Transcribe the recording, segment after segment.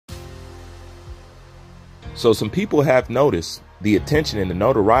So some people have noticed the attention and the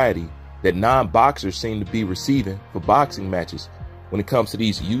notoriety that non-boxers seem to be receiving for boxing matches when it comes to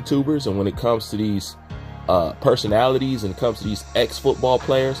these YouTubers and when it comes to these personalities and it comes to these ex-football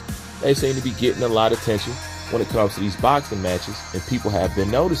players. They seem to be getting a lot of attention when it comes to these boxing matches, and people have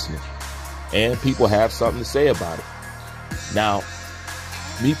been noticing it, and people have something to say about it. Now,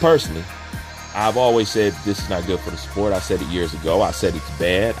 me personally, I've always said this is not good for the sport. I said it years ago. I said it's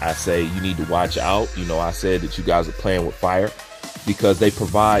bad. I say you need to watch out. You know, I said that you guys are playing with fire because they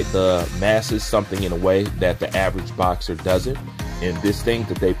provide the masses something in a way that the average boxer doesn't. And this thing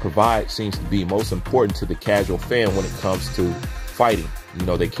that they provide seems to be most important to the casual fan when it comes to fighting. You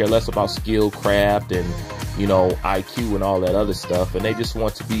know, they care less about skill, craft, and, you know, IQ and all that other stuff. And they just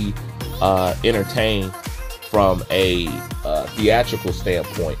want to be entertained from a theatrical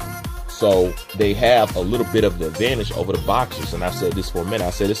standpoint. So they have a little bit of the advantage over the boxers. And I've said this for a minute. I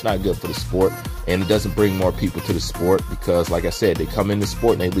said it's not good for the sport, and it doesn't bring more people to the sport because, like I said, they come in the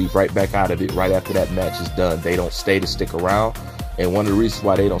sport and they leave right back out of it right after that match is done. They don't stay to stick around. And one of the reasons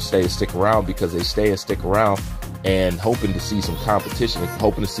why they don't stay to stick around, because they stay and stick around and hoping to see some competition,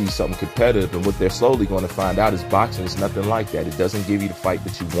 hoping to see something competitive. And what they're slowly going to find out is boxing is nothing like that. It doesn't give you the fight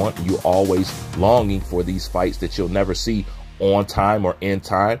that you want. You're always longing for these fights that you'll never see on time or in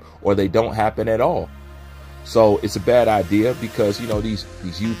time, or they don't happen at all. So it's a bad idea because, you know, these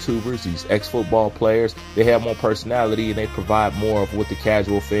YouTubers, these ex-football players, they have more personality and they provide more of what the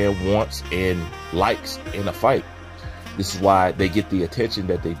casual fan wants and likes in a fight. This is why they get the attention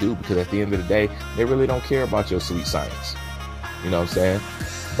that they do, because at the end of the day, they really don't care about your sweet science. You know what I'm saying?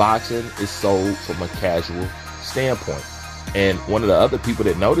 Boxing is sold from a casual standpoint. And one of the other people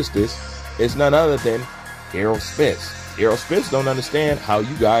that noticed this is none other than EROLL Spence. EROLL Spence don't understand how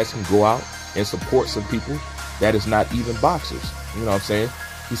you guys can go out and support some people that is not even boxers. You know what I'm saying?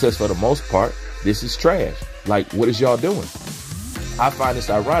 He says, for the most part, this is trash. Like, what is y'all doing? I find this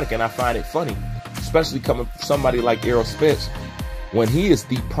ironic and I find it funny, especially coming from somebody like EROLL Spence, when he is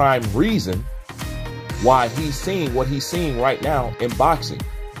the prime reason why he's seeing what he's seeing right now in boxing.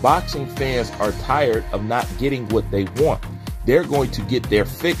 Boxing fans are tired of not getting what they want. They're going to get their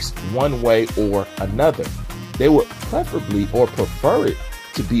fix one way or another. They would preferably or prefer it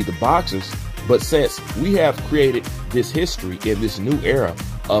to be the boxers. But since we have created this history in this new era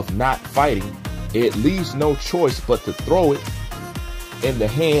of not fighting, it leaves no choice but to throw it in the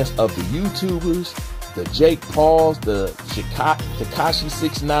hands of the YouTubers, the Jake Pauls, the Tekashi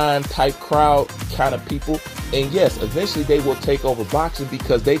 6ix9ine type crowd kind of people. And yes, eventually they will take over boxing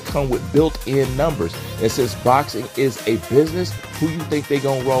because they come with built-in numbers. And since boxing is a business, who you think they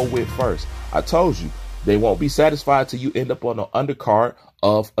gonna roll with first? I told you, they won't be satisfied till you end up on the undercard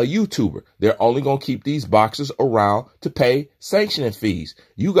of a YouTuber. They're only going to keep these boxers around to pay sanctioning fees.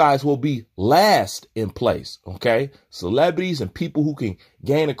 You guys will be last in place, okay? Celebrities and people who can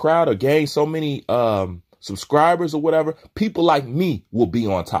gain a crowd or gain so many subscribers or whatever, people like me will be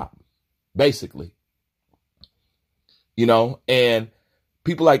on top, basically. You know, and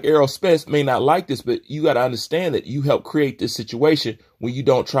people like EROLL Spence may not like this, but you got to understand that you help create this situation when you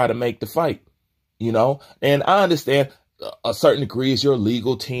don't try to make the fight. You know, and I understand a certain degree is your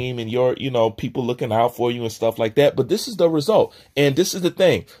legal team and your, you know, people looking out for you and stuff like that. But this is the result. And this is the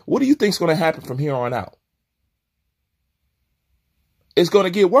thing. What do you think is going to happen from here on out? It's going to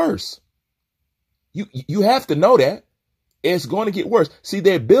get worse. You have to know that it's going to get worse. See,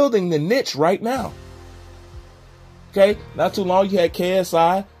 they're building the niche right now. OK, not too long you had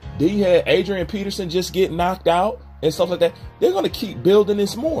KSI. Then you had Adrian Peterson just get knocked out and stuff like that. They're going to keep building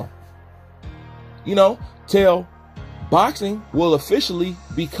this more. You know, till boxing will officially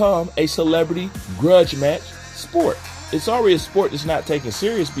become a celebrity grudge match sport. It's already a sport that's not taken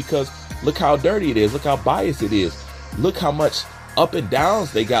serious because look how dirty it is. Look how biased it is. Look how much up and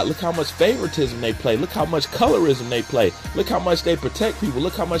downs they got. Look how much favoritism they play. Look how much colorism they play. Look how much they protect people.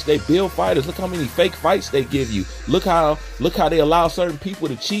 Look how much they build fighters. Look how many fake fights they give you. Look how they allow certain people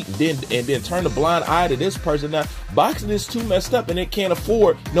to cheat and then turn a blind eye to this person. Now, boxing is too messed up and it can't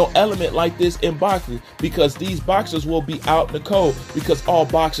afford no element like this in boxing because these boxers will be out in the cold because all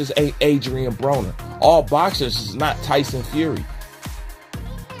boxers ain't Adrian Broner. All boxers is not Tyson Fury.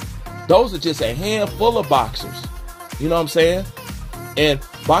 Those are just a handful of boxers. You know what I'm saying? And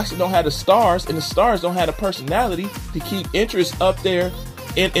boxing don't have the stars, and the stars don't have the personality to keep interest up there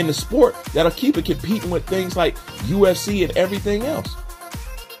in the sport that'll keep it competing with things like UFC and everything else.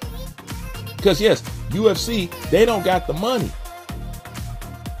 Because yes, UFC, they don't got the money.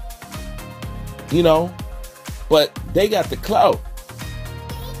 You know, but they got the clout.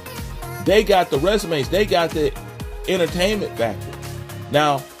 They got the resumes. They got the entertainment factor.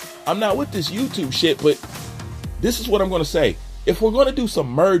 Now, I'm not with this YouTube shit, but this is what I'm going to say. If we're going to do some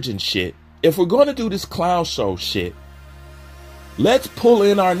merging shit, if we're going to do this clown show shit, let's pull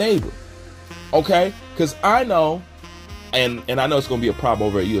in our neighbor. Okay? Because I know, and I know it's going to be a problem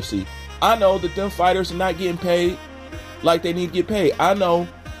over at UFC. I know that them fighters are not getting paid like they need to get paid. I know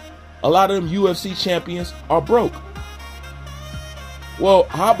a lot of them UFC champions are broke. Well,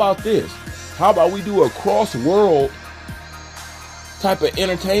 how about this? How about we do a cross-world type of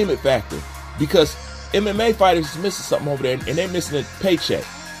entertainment factor? Because MMA fighters is missing something over there, and they're missing a paycheck.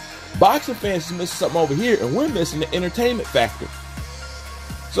 Boxing fans is missing something over here, and we're missing the entertainment factor.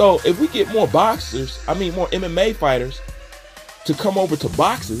 So if we get more boxers, more MMA fighters to come over to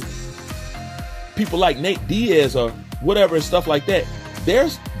boxing, people like Nate Diaz or whatever and stuff like that,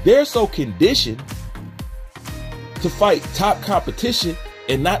 they're so conditioned to fight top competition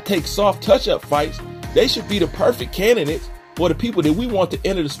and not take soft touch-up fights. They should be the perfect candidates for the people that we want to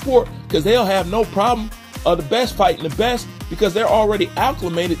enter the sport, because they'll have no problem of the best fighting the best, because they're already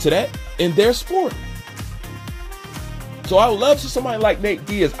acclimated to that in their sport. So I would love to see somebody like Nate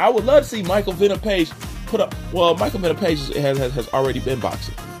Diaz. I would love to see Michael Venom Page put up. Well, Michael Venom Page has already been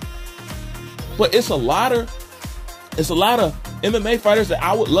boxing, but it's a lot of MMA fighters that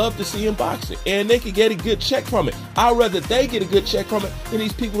I would love to see in boxing, and they could get a good check from it. I'd rather they get a good check from it than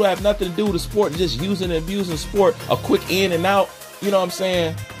these people who have nothing to do with the sport and just using and abusing sport, a quick in and out, you know what I'm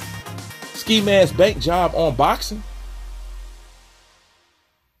saying, ski man's bank job on boxing.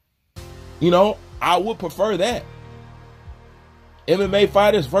 You know, I would prefer that. MMA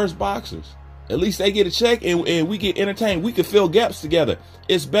fighters versus boxers. At least they get a check and we get entertained. We can fill gaps together.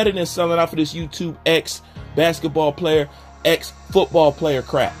 It's better than selling out for this YouTube ex-basketball player, ex-football player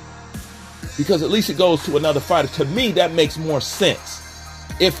crap. Because at least it goes to another fighter. To me, that makes more sense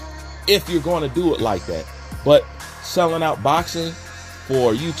if you're going to do it like that. But selling out boxing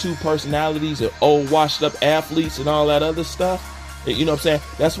for YouTube personalities and old washed up athletes and all that other stuff, you know what I'm saying?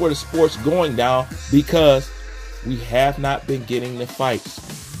 That's where the sport's going down, because we have not been getting the fights.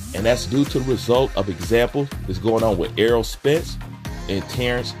 And that's due to the result of examples that's going on with EROLL Spence and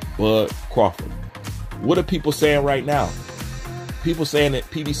Terrence Bud Crawford. What are people saying right now? People saying that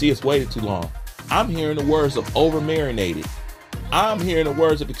PBC has waited too long. I'm hearing the words of over-marinated. I'm hearing the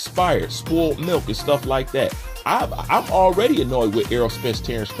words of expired, spoiled milk and stuff like that. I'm already annoyed with EROLL Spence,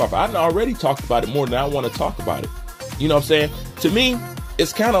 Terrence Crawford. I've already talked about it more than I want to talk about it. You know what I'm saying? To me,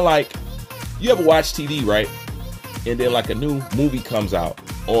 it's kind of like, you ever watch TV, right? And then like a new movie comes out,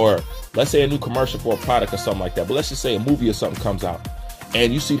 or let's say a new commercial for a product or something like that. But let's just say a movie or something comes out,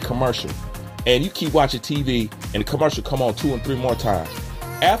 and you see the commercial, and you keep watching TV, and the commercial come on 2 and 3 more times.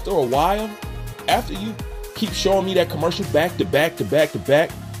 After a while, after you keep showing me that commercial back to back to back to back,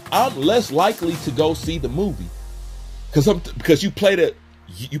 I'm less likely to go see the movie, because you play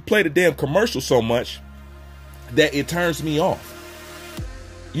the damn commercial so much that it turns me off.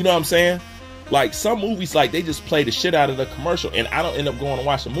 You know what I'm saying? Like some movies, like they just play the shit out of the commercial, and I don't end up going to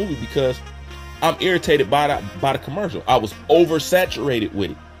watch the movie because I'm irritated by the commercial. I was oversaturated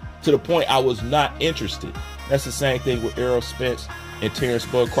with it to the point I was not interested. That's the same thing with EROLL Spence and Terrence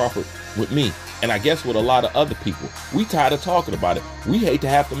Bud Crawford with me, and I guess with a lot of other people. We tired of talking about it. We hate to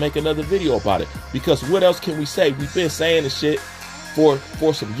have to make another video about it, because what else can we say? We've been saying this shit for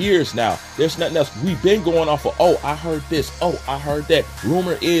some years now. There's nothing else. We've been going off of, oh, I heard this, oh, I heard that,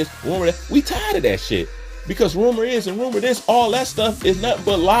 rumor is, rumor that. We tired of that shit, because rumor is and rumor this, all that stuff is nothing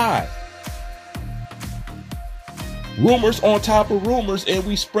but lie. Rumors on top of rumors, and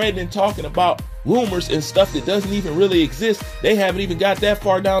we spreading and talking about rumors and stuff that doesn't even really exist. They haven't even got that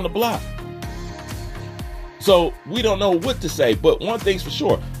far down the block. So we don't know what to say, but one thing's for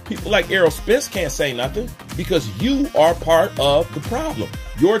sure. People like EROLL Spence can't say nothing, because you are part of the problem.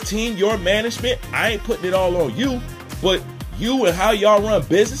 Your team, your management, I ain't putting it all on you, but you and how y'all run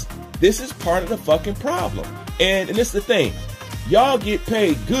business, this is part of the fucking problem. And this is the thing. Y'all get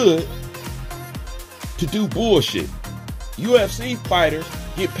paid good to do bullshit. UFC fighters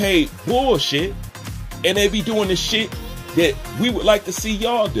get paid bullshit, and they be doing the shit that we would like to see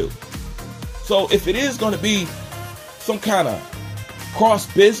y'all do. So if it is going to be some kind of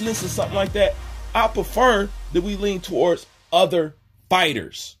cross business or something like that, I prefer that we lean towards other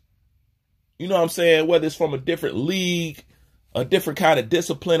fighters. You know what I'm saying? Whether it's from a different league, a different kind of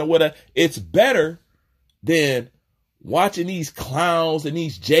discipline or whatever, it's better than watching these clowns and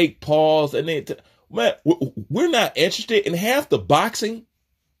these Jake Pauls. And then, man, we're not interested in half the boxing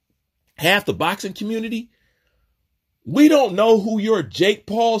community. We don't know who your Jake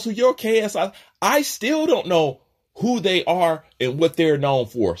Pauls, who your KSI. I still don't know who they are and what they're known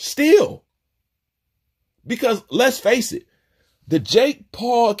for. Still. Because let's face it, the Jake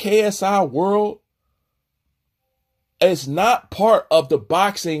Paul KSI world it's not part of the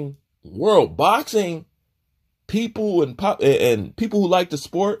boxing world. Boxing people and people who like the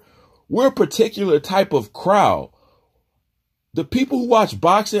sport, we're a particular type of crowd. The people who watch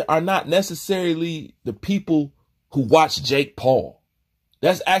boxing are not necessarily the people who watch Jake Paul.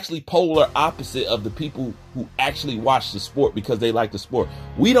 That's actually polar opposite of the people who actually watch the sport because they like the sport.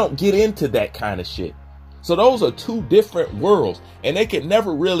 We don't get into that kind of shit. So those are two different worlds, and they can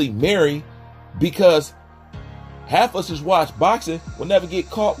never really marry because half of us who watch boxing will never get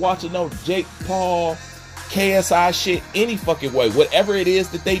caught watching no Jake Paul, KSI shit any fucking way, whatever it is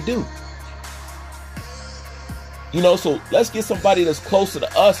that they do. You know, so let's get somebody that's closer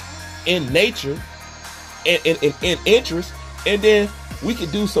to us in nature and in interest, and then we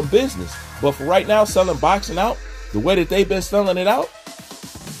can do some business. But for right now, selling boxing out the way that they've been selling it out,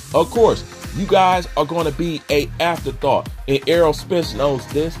 of course, you guys are going to be an afterthought. And EROLL Spence knows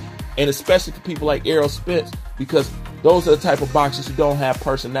this, and especially for people like EROLL Spence, because those are the type of boxers who don't have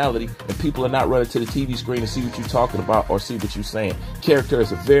personality, and people are not running to the TV screen to see what you're talking about or see what you're saying. Character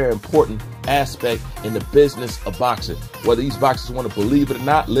is a very important aspect in the business of boxing. Whether these boxers want to believe it or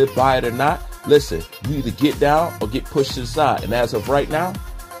not, live by it or not, listen, you either get down or get pushed to the side. And as of right now,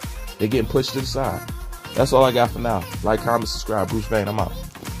 they're getting pushed to the side. That's all I got for now. Like, comment, subscribe. Bruce Vane, I'm out.